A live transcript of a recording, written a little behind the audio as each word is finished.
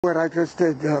What I just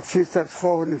did, a few steps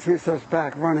forward and a few steps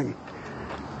back, running.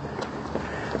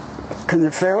 Can you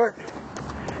feel it?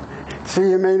 See,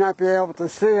 you may not be able to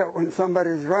see it when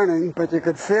somebody's running, but you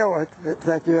could feel it,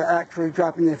 that you're actually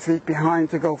dropping your feet behind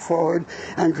to go forward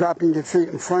and dropping your feet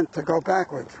in front to go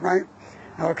backwards, right?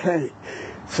 Okay,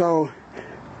 so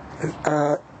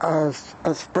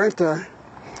a sprinter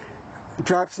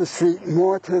drops his feet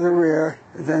more to the rear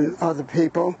than other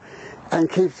people and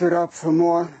keeps it up for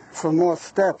more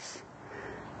steps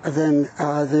than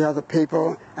the other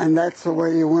people, and that's the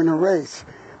way you win a race.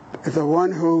 The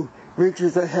one who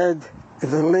reaches ahead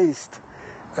the least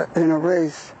in a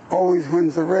race always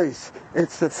wins the race.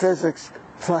 It's the physics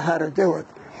for how to do it.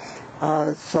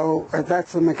 So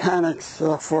that's the mechanics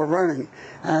for running.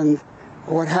 And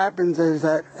what happens is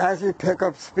that as you pick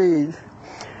up speed,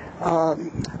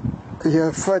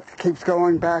 your foot keeps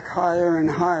going back higher and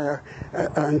higher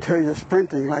until you're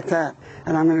sprinting like that.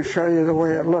 And I'm going to show you the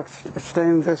way it looks.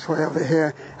 Stand this way over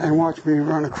here and watch me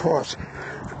run across.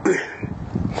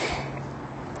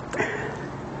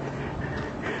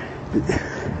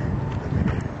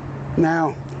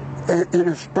 Now, in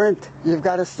a sprint, you've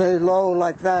got to stay low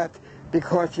like that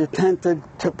because you're tempted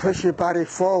to push your body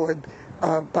forward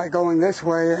by going this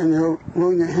way, and you'll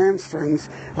ruin your hamstrings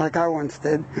like I once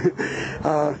did.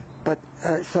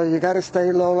 So you got to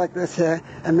stay low like this here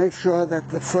and make sure that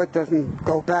the foot doesn't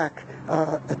go back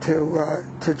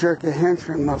to jerk your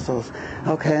hamstring muscles.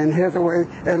 Okay, and here's the way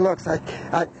it looks.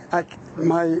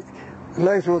 My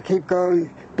legs will keep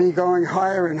be going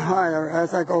higher and higher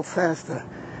as I go faster.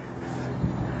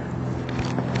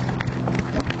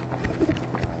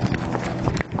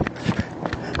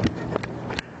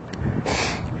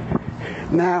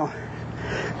 Now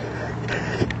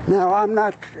I'm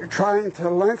not trying to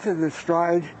lengthen the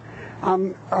stride.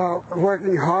 I'm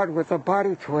working hard with a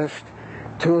body twist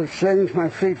to exchange my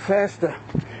feet faster.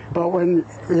 But when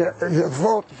your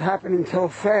vault is happening so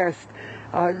fast,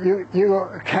 you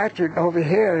catch it over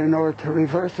here in order to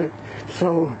reverse it.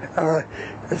 So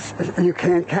you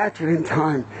can't catch it in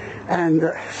time.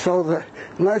 And so the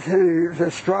lengthening the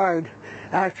stride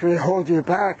actually holds you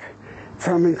back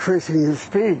from increasing your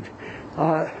speed.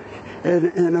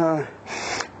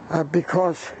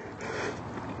 Because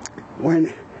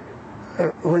when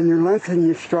you lengthen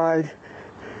your stride,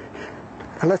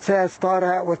 let's say I start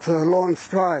out with a long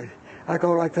stride. I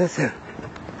go like this here.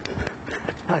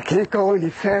 I can't go any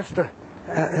faster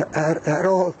at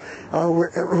all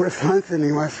with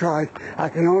lengthening my stride. I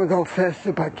can only go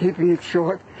faster by keeping it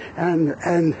short and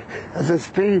the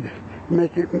speed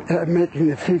making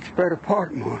the feet spread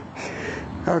apart more.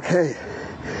 Okay.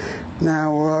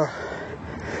 Now,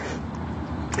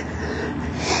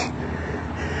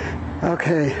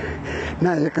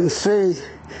 now you can see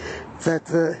that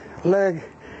the leg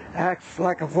acts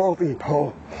like a vaulting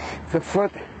pole. The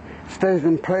foot stays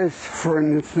in place for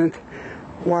an instant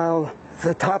while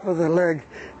the top of the leg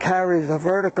carries a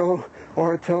vertical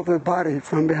or a tilted body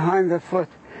from behind the foot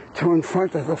to in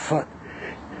front of the foot.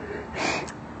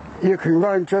 You can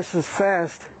run just as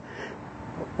fast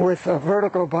with a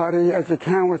vertical body as you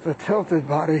can with a tilted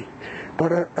body,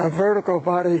 but a vertical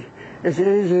body is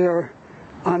easier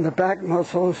on the back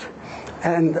muscles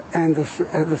and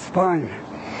the spine.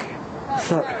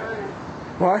 So,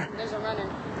 what? There's a runner.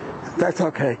 That's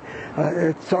okay.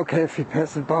 It's okay if you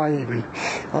pass it by even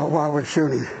while we're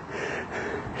shooting.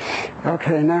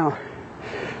 Okay, now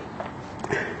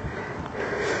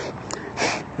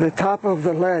the top of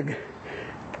the leg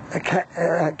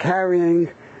carrying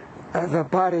the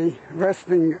body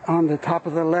resting on the top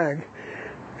of the leg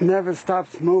never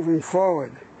stops moving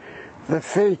forward. The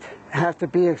feet have to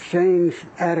be exchanged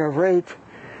at a rate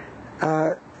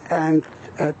and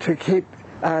to keep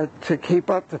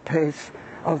up the pace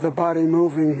of the body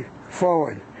moving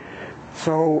forward.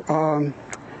 So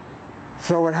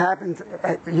what happens,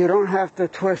 you don't have to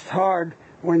twist hard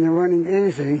when you're running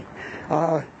easy.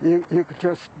 You could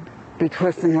just be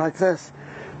twisting like this.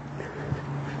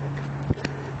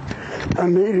 A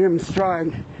medium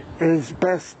stride is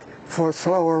best for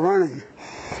slower running.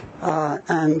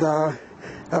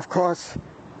 Of course,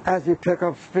 as you pick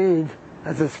up speed,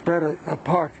 the spread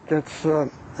apart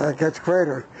gets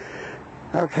greater.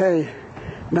 Okay,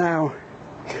 now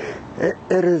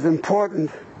it is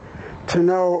important to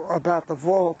know about the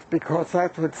vault because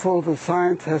that's what fooled the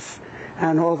scientists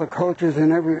and all the coaches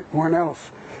and everyone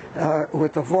else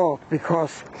with the vault,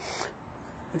 because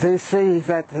they see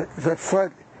that the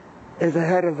foot is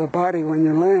ahead of the body when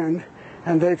you land,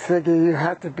 and they figure you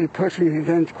have to be pushing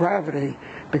against gravity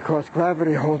because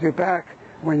gravity holds you back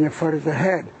when your foot is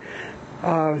ahead.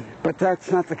 But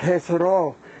that's not the case at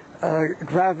all.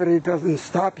 Gravity doesn't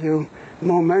stop you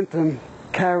momentum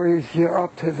carries you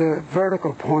up to the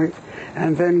vertical point,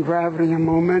 and then gravity and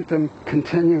momentum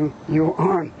continue you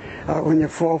on when you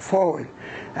fall forward.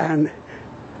 And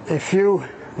if you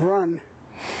run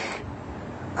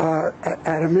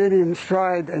at a medium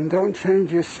stride and don't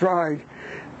change your stride,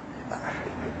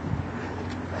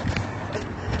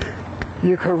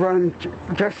 you can run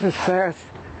just as fast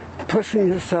pushing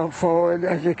yourself forward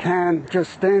as you can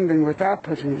just standing without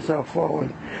pushing yourself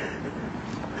forward.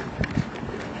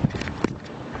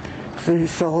 See,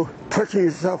 so pushing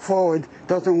yourself forward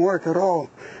doesn't work at all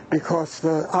because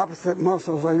the opposite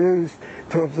muscles are used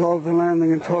to absorb the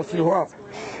landing and toss you up.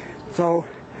 So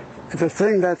the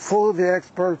thing that fooled the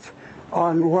experts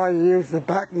on why you use the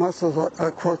back muscles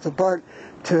across the butt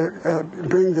to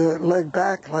bring the leg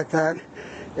back like that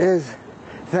is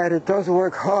that it does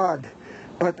work hard,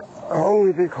 but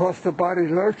only because the body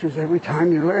lurches every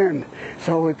time you land.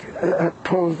 So it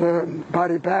pulls the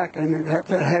body back, and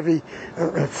that's a heavy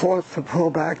force to pull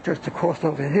back just to cross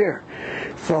over here.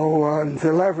 So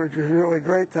the leverage is really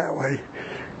great that way.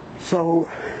 So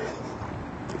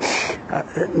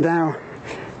now,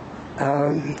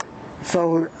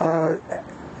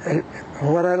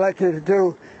 what I'd like you to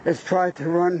do is try to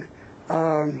run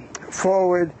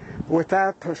forward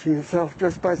without pushing yourself,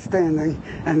 just by standing,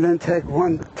 and then take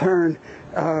one turn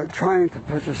trying to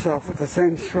push yourself with the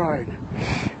same stride.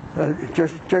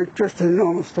 Just a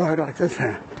normal stride like this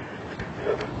here.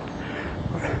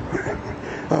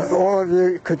 All of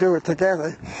you could do it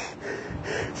together.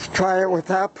 Try it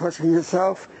without pushing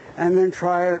yourself, and then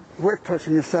try it with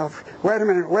pushing yourself. Wait a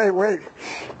minute, wait.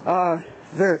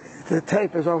 The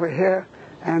tape is over here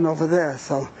and over there,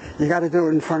 so you got to do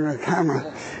it in front of the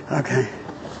camera. Okay.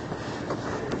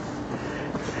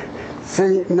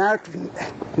 See,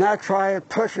 now try it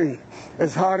pushing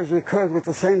as hard as you could with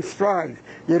the same stride.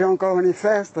 You don't go any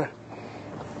faster.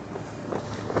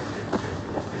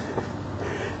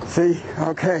 See,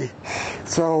 okay.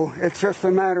 So it's just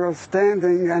a matter of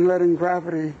standing and letting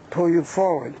gravity pull you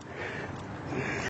forward.